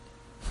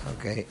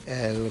Okay.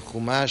 El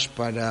Chumash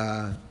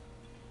para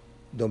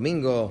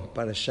domingo,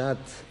 Parashat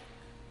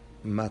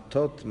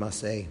Matot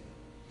Masei.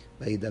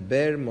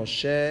 וידבר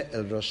משה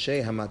אל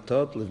ראשי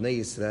המטות לבני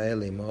ישראל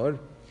לאמור,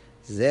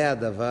 זה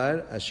הדבר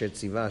אשר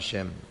ציווה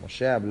השם.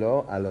 Moshe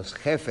habló a los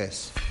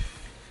jefes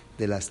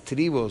de las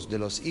tribus de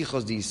los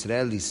hijos de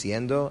Israel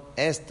diciendo,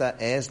 esta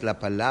es la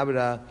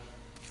palabra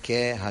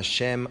que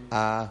Hashem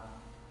ha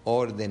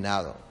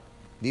ordenado.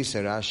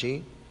 Dice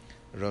Rashi,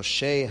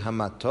 Roshei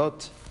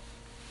Hamatot,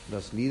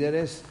 los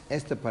líderes,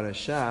 esta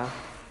parashá,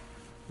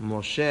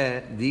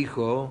 Moshe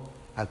dijo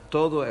a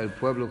todo el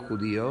pueblo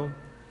judío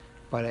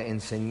para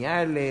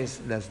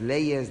enseñarles las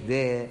leyes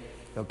de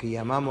lo que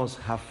llamamos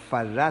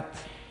Hafarat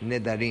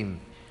Nedarim.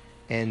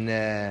 En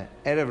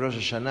Erev Rosh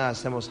Hashanah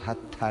hacemos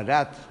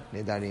Hatarat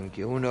Nedarim,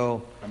 que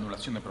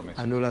anulación de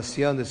promesas.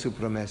 Anulación de sus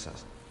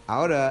promesas.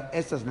 Ahora,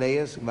 estas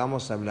leyes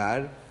vamos a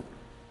hablar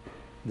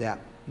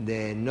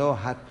de no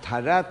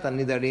Hatarat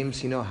Nedarim,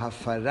 sino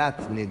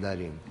Hafarat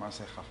Nedarim.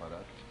 Más es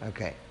Hafarat.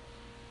 Okay.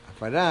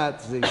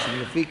 Hafarat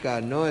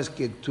significa no es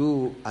que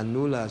tú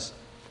anulas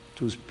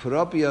tus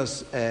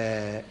propias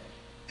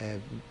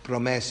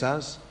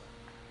promesas,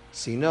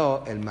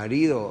 sino el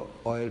marido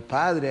o el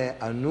padre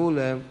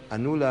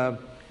anula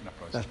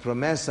las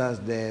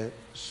promesas de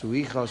su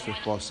hija o su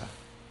esposa.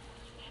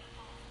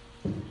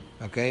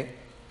 ¿Ok?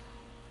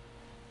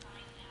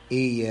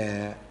 Y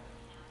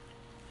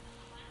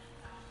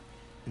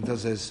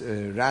entonces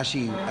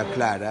Rashi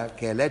aclara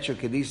que el hecho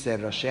que dice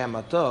Roshei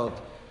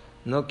Hamatot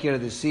no quiere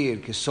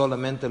decir que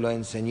solamente lo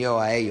enseñó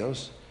a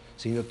ellos,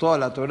 sino toda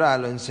la Torah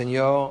lo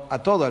enseñó a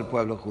todo el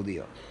pueblo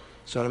judío.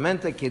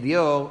 Solamente que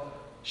dio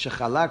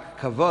Shechalak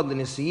Kavod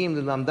L'Nesiim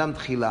L'Lamdam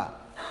Tchila.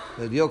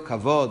 Le dio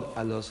Kavod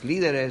a los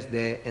líderes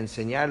de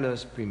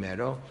enseñarlos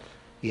primero,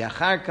 y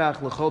Achar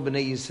Kach L'Chol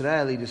Bnei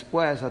Yisrael, y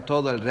después a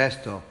todo el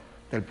resto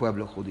del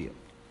pueblo judío.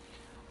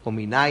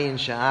 Uminayin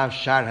Sha'av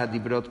Shar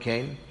HaDibrot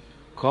Kein.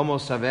 ¿Cómo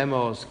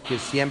sabemos que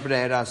siempre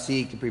era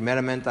así, que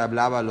primeramente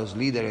hablaba a los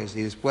líderes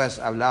y después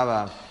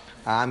hablaba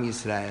a Am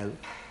Yisrael?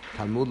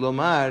 Talmud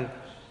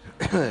Lomar,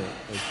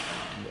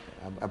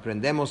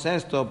 aprendemos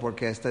esto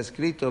porque está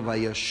escrito,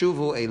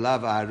 Vayoshuvu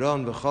Elav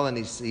Aaron v'chol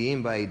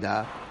hanisiim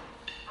ba'ida,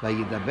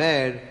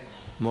 Vayidaber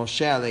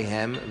Moshe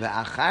alehem,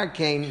 ve'achar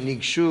kein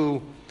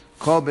nigshu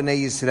kol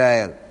bnei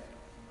Yisrael.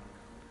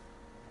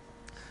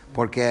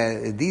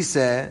 Porque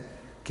dice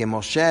que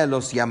Moshe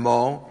los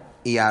llamó,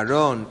 y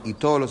Aarón y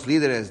todos los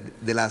líderes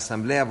de la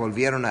asamblea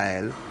volvieron a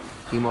él,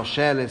 y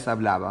Moshe les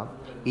hablaba,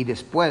 y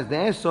después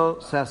de eso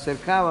se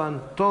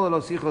acercaban todos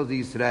los hijos de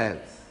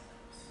Israel.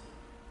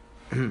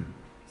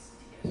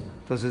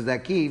 Entonces de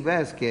aquí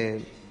ves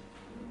que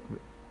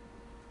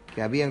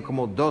habían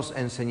como dos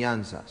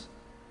enseñanzas,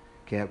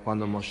 que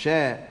cuando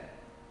Moshe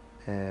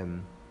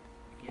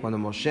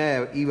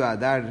iba a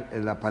dar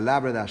la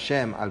palabra de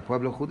Hashem al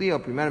pueblo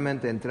judío,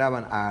 primeramente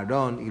entraban a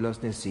Aarón y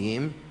los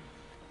Nesiim,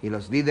 y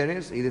los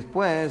líderes, y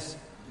después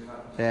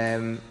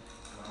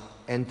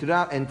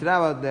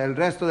entraba del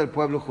resto del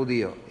pueblo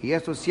judío. Y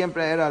esto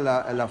siempre era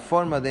la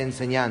forma de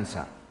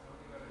enseñanza.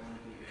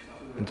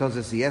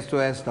 Entonces, si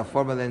esto es la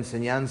forma de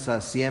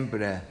enseñanza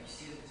siempre,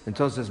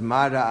 entonces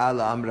Mara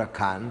ala Amra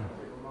Khan,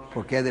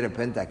 ¿por qué de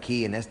repente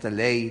aquí en esta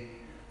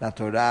ley la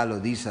Torah lo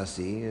dice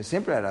así?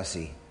 Siempre era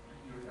así.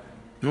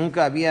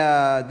 Nunca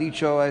había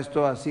dicho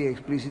esto así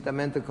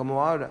explícitamente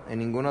como ahora, en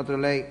ninguna otra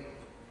ley.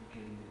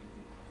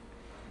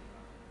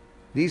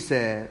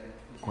 Dice,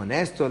 con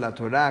esto la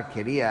Torah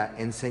quería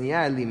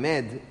enseñar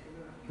Limed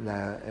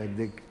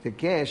de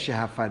que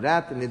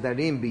Shehafarat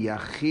Nedarim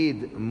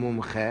biyachid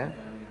mumche,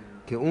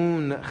 que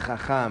un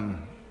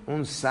jajam,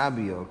 un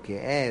sabio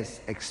que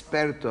es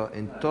experto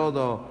en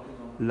todas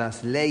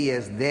las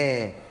leyes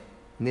de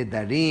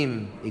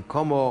Nedarim y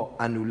cómo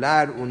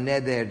anular un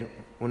neder,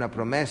 una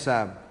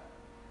promesa,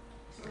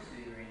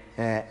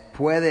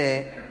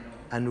 puede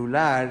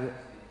anular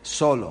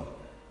solo.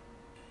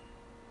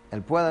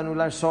 Él puede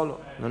anular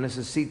solo, no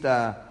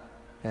necesita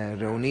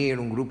reunir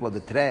un grupo de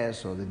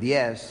 3 o de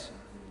 10.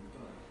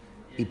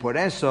 Y por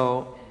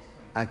eso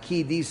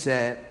aquí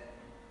dice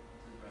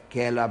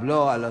que él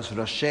habló a los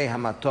Roshei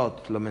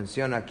Hamatot, lo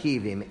menciona aquí,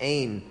 Vim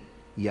Ein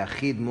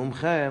Yachid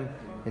Mumche,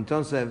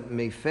 entonces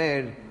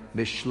Meifer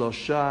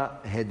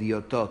Beshlosha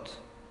Hediotot.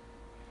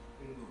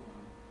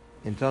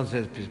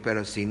 Entonces,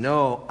 pero si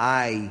no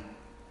hay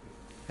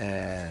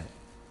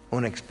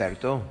un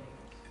experto,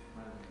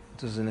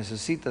 entonces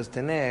necesitas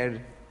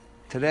tener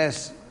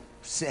 3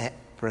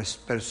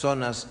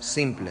 personas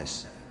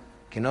simples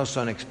que no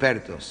son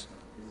expertos.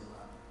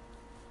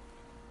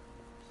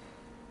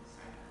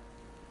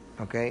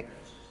 ¿Ok?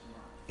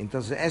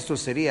 Entonces esto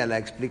sería la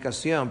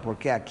explicación por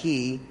qué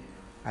aquí,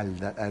 al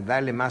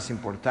darle más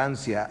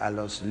importancia a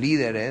los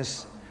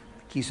líderes,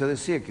 quiso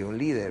decir que un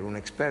líder, un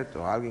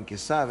experto, alguien que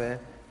sabe,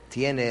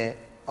 tiene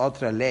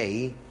otra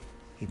ley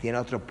y tiene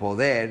otro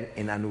poder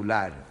en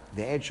anular.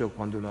 De hecho,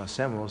 cuando lo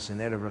hacemos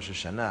en Erev Rosh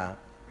Hashanah,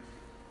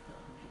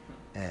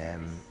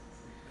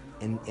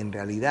 en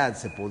realidad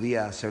se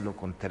podía hacerlo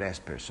con 3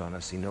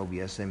 personas si no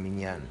hubiese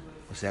minyan.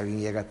 O sea, alguien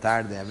llega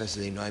tarde, a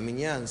veces y no hay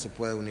minyan, se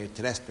puede unir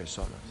 3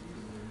 personas,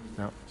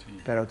 ¿no? Sí.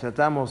 Pero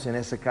tratamos en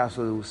ese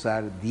caso de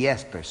usar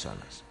 10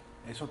 personas.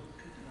 Eso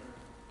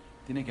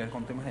tiene que ver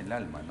con temas del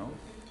alma, ¿no?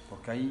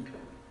 Porque hay,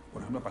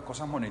 por ejemplo, para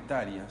cosas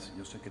monetarias,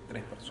 yo sé que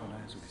 3 personas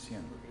es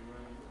suficiente,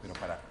 pero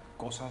para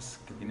cosas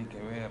que tienen que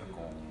ver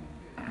con...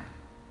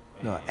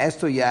 No,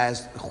 esto ya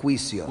es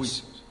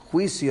juicios.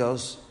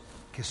 Juicios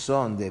que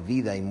son de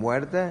vida y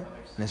muerte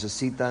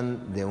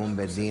necesitan de un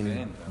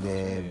bedín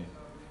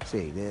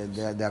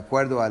de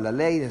acuerdo a la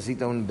ley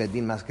necesita un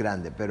bedín más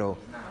grande, pero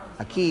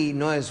aquí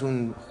no es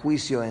un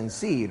juicio en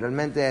sí,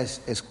 realmente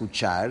es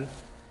escuchar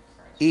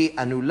y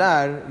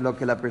anular lo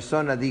que la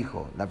persona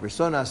dijo. La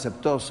persona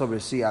aceptó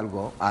sobre sí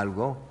algo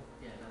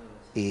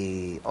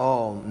y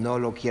o no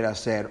lo quiere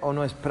hacer o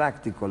no es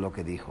práctico lo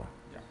que dijo.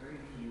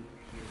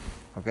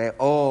 Okay?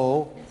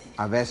 O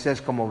a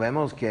veces, como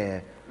vemos,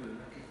 que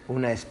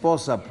una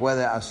esposa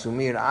puede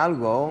asumir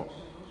algo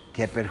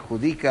que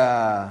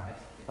perjudica,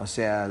 o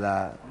sea,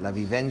 la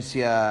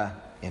vivencia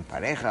en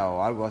pareja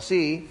o algo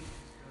así.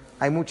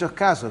 Hay muchos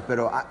casos,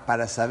 pero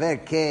para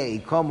saber qué y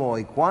cómo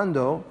y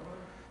cuándo,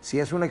 si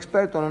es un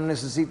experto no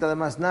necesita de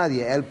más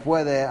nadie, él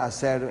puede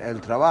hacer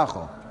el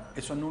trabajo.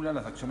 ¿Eso anula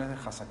las acciones de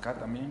Hazaká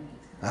también?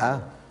 ¿Ah?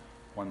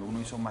 Cuando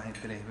uno hizo más de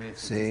 3 veces.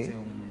 Sí.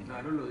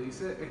 Claro, lo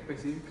dice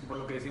específicamente, por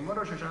lo que decimos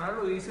Rosh Hashanah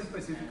lo dice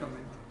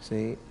específicamente.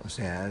 Sí, o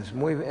sea, es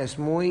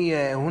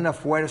una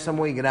fuerza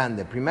muy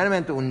grande.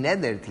 Primeramente, un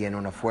neder tiene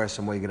una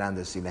fuerza muy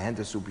grande. Si la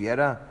gente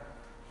supiera,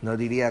 no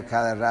diría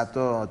cada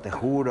rato, te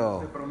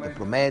juro, te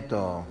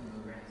prometo.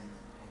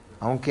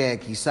 Aunque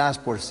quizás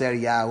por ser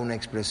ya una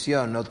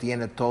expresión no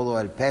tiene todo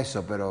el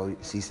peso, pero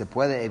si se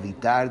puede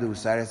evitar de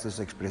usar estas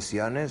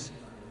expresiones,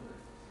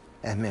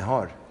 es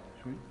mejor.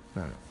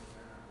 Bueno.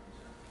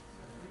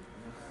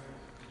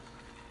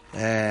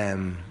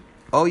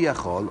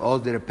 O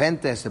de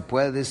repente se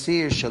puede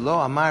decir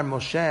Shelo Amar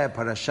Moshe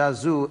Parasha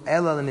Zu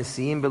Ela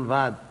Nesiim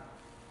Bilvad.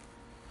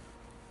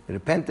 De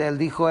repente él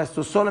dijo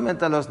esto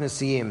solamente a los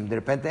Nesiim. De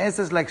repente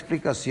esa es la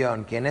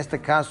explicación, que en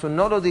este caso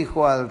no lo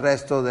dijo al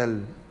resto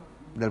del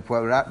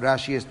pueblo.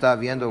 Rashi está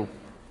viendo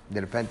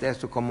de repente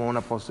esto como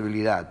una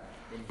posibilidad,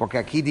 porque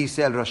aquí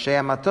dice el Roshei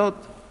Hamatot.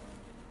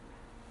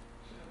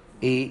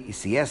 Y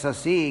si es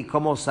así,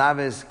 ¿cómo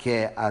sabes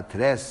que a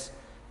 3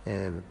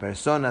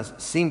 personas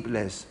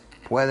simples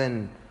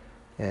pueden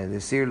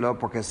decirlo?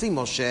 Porque si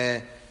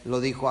Moshe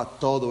lo dijo a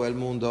todo el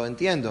mundo,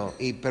 entiendo,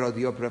 pero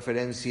dio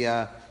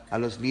preferencia a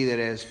los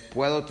líderes,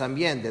 puedo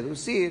también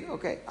deducir,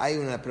 hay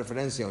una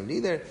preferencia a un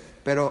líder,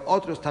 pero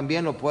otros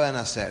también lo pueden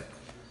hacer.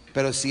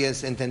 Pero si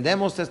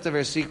entendemos este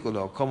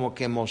versículo como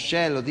que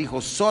Moshe lo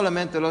dijo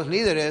solamente a los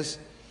líderes,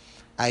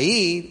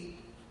 ahí,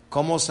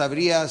 ¿cómo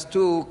sabrías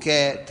tú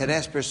que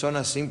 3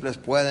 personas simples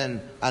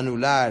pueden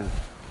anular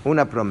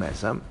una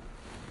promesa?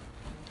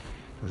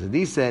 Entonces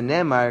dice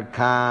Nemar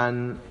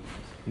Khan,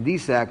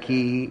 dice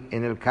aquí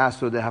en el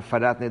caso de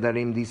Hafarat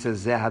Nedarim, dice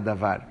Ze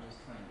Hadavar.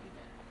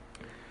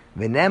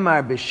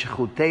 Venemar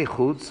b'shchutei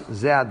chutz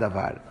Ze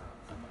Hadavar.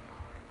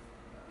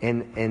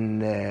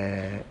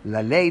 En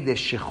la ley de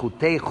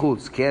shchutei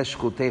chutz, que es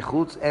shchutei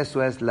chutz,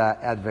 eso es la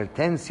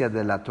advertencia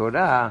de la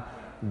Torah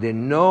de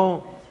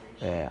no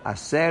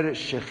hacer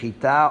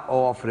shechita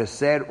o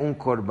ofrecer un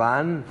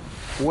corbán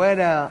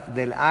fuera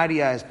del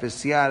área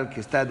especial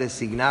que está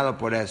designado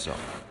por eso.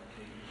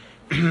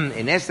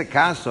 En este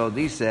caso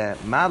dice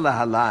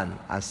Malahalan,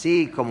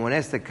 así como en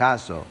este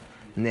caso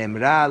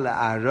Nemra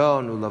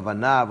Aaron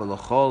ulavanav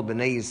ulochol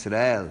bnei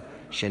Israel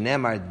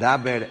shenemar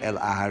daber el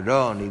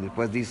Aaron, y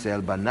después dice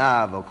el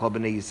banav o kol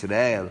bnei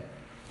Israel.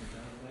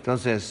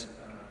 Entonces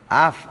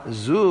af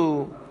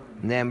zu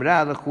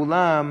nemra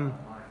lechulam.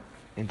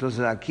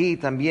 Entonces aquí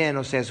también,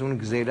 o sea, es un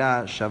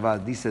gzeirah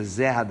shabbat, dice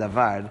Ze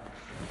Hadavar.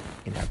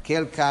 En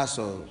aquel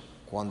caso,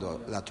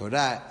 cuando la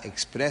Torah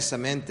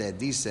expresamente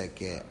dice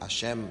que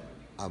Hashem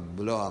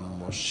habló a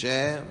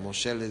Moshe,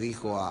 Moshe le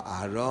dijo a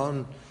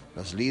Aarón,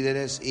 los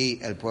líderes y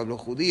el pueblo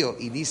judío,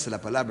 y dice la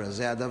palabra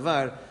Ze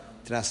Hadavar,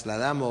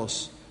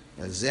 trasladamos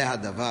el Ze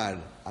Hadavar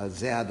al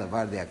Ze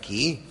Hadavar de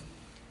aquí,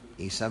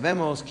 y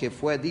sabemos que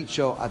fue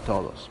dicho a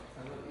todos.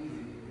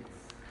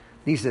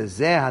 Dice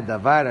Ze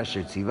Hadavar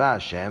asher tzivah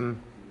Hashem.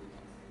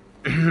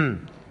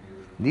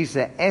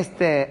 Dice,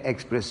 esta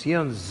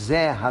expresión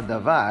Ze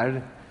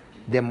Hadavar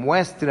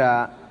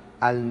demuestra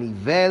al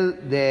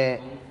nivel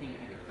de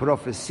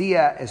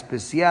profecía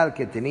especial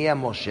que tenía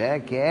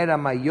Moshe, que era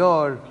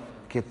mayor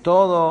que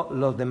todos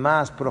los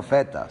demás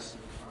profetas.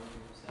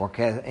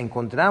 Porque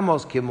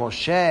encontramos que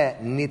Moshe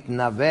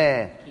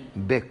nitnave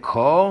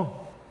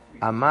beko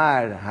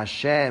amar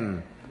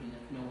Hashem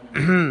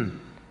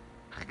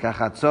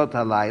kachatzot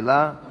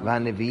halayla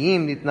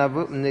והנביאים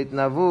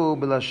נתנבאו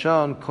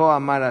בלשון כה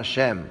אמר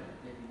השם.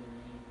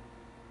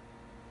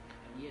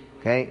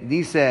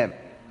 Dice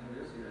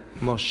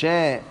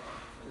Moshe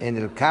en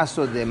el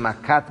caso de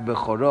Makat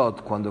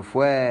Bechorot, cuando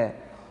fue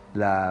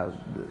la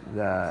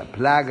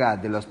plaga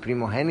de los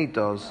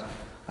primogénitos,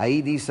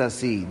 ahí dice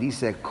así,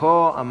 dice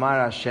Ko Amar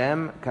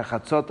Hashem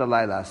Kachatzot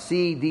Alayla,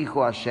 así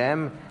dijo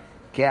Hashem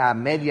que a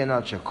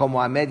medianoche,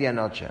 como a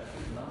medianoche.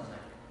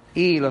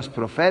 Y los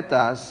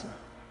profetas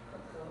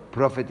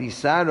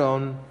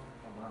profetizaron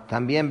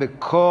también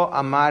Ko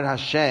Amar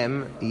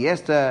Hashem, y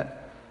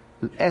esta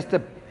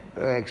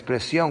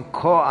expresión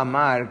Ko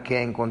Amar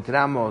que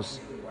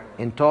encontramos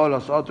en todos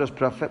los otros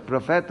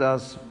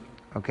profetas,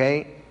 ¿ok?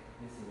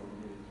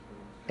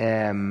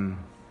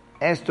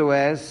 Esto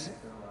es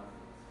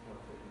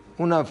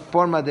una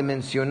forma de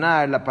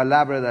mencionar la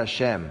palabra de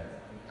Hashem.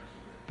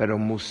 Pero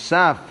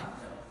Musaf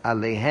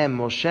Alehem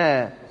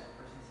Moshe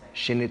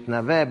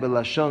Shenitnave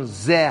Belashon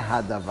Ze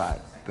Hadavar.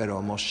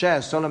 Pero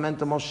Moshe,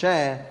 solamente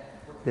Moshe,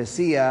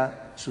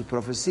 decía sus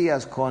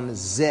profecías con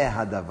Ze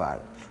Hadavar.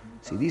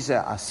 Si dice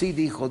así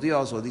dijo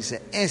Dios o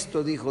dice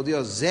esto dijo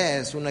Dios, Ze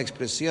es una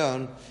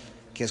expresión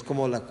que es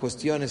como la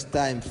cuestión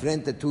está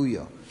enfrente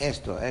tuyo.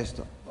 Esto.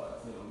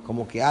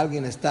 Como que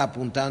alguien está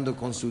apuntando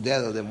con su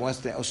dedo,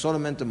 demuestra, o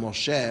solamente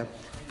Moshe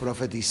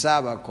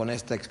profetizaba con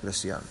esta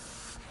expresión.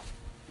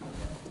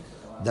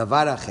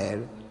 Davar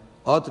acher,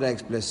 otra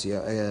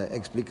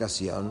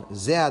explicación,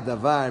 Ze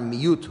Hadavar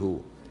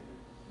miyuthu.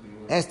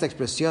 Esta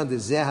expresión de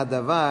Ze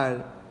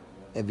Hadavar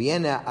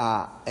viene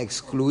a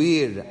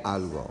excluir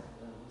algo.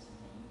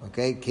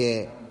 ¿Okay?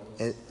 Que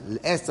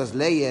estas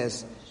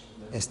leyes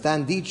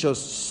están dichos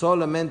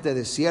solamente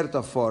de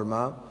cierta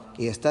forma,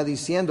 y está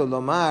diciendo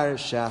Lomar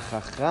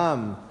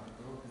Shachacham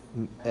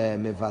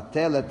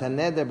mevatel et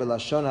haneder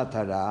belashon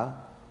hatara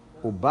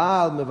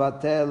ubal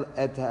mevatel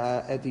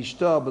et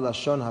ishto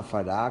belashon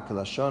hafara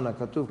kelashon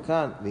hakatuv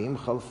kan ve'im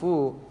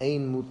chalfu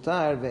ein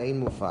mutar ve'ein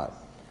mufar.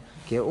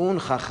 Que un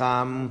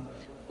chacham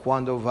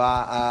cuando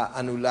va a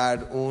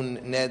anular un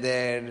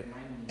neder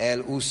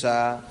él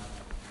usa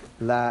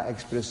la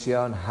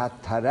expresión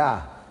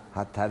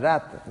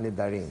hatarat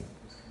nedarim,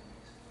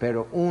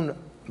 pero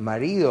un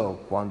marido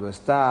cuando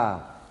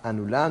está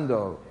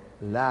anulando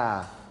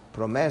la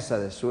promesa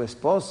de su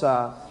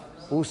esposa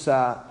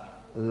usa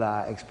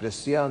la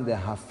expresión de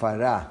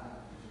hafará.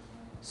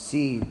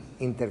 Si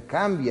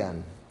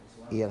intercambian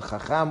y el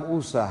jajam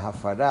usa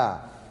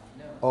hafará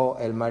o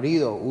el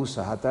marido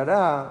usa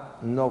hatará,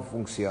 no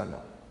funciona.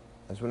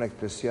 Es una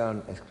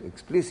expresión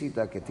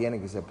explícita que tiene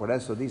que ser. Por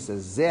eso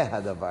dice Ze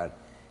Hadavar.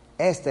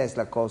 Esta es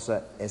la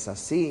cosa, es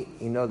así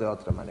y no de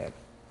otra manera.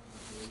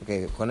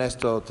 Okay, con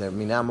esto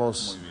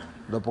terminamos.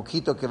 Lo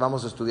poquito que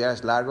vamos a estudiar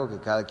es largo, que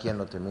cada quien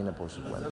lo termine por su cuenta.